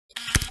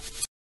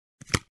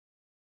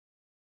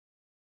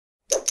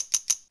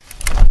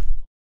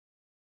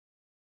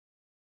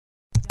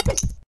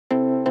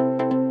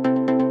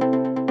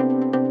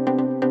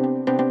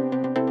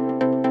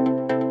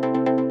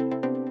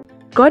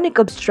Chronic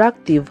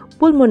obstructive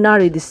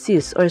pulmonary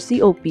disease or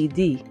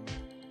COPD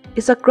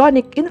is a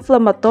chronic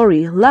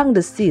inflammatory lung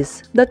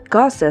disease that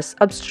causes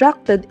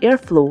obstructed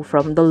airflow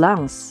from the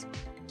lungs.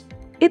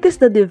 It is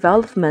the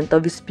development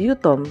of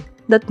sputum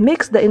that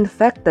makes the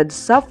infected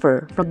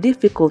suffer from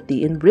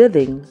difficulty in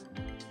breathing.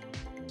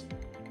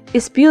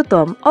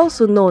 Sputum,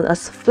 also known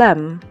as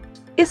phlegm,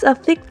 is a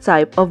thick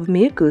type of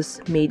mucus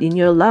made in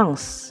your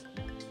lungs.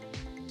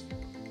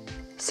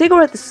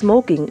 Cigarette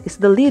smoking is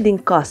the leading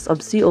cause of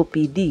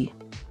COPD.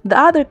 The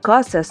other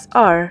causes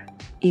are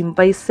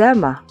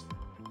emphysema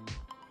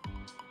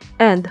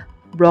and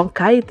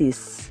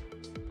bronchitis.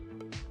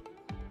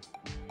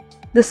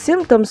 The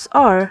symptoms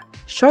are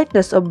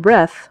shortness of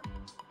breath,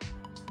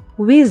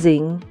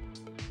 wheezing,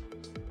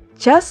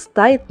 chest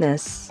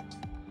tightness,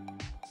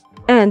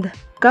 and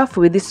cough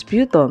with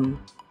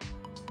sputum.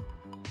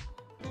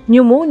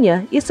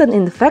 Pneumonia is an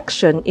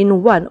infection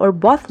in one or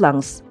both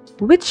lungs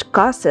which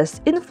causes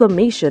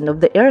inflammation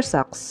of the air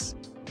sacs.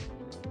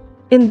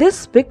 In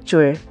this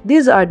picture,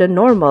 these are the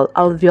normal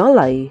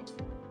alveoli,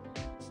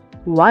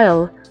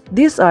 while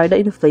these are the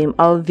inflamed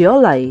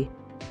alveoli.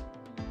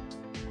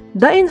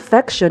 The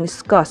infection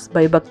is caused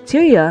by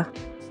bacteria,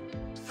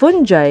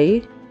 fungi,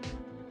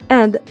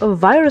 and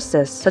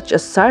viruses such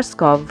as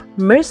SARS-CoV,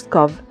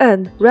 MERs-CoV,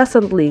 and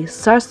recently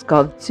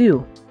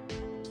SARS-CoV-2.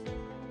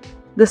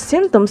 The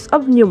symptoms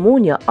of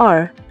pneumonia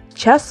are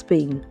chest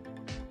pain,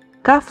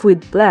 cough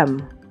with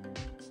phlegm,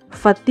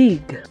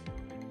 fatigue,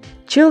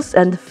 chills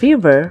and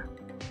fever,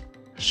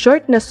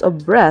 shortness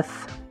of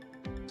breath,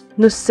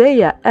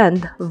 nausea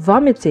and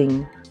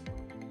vomiting.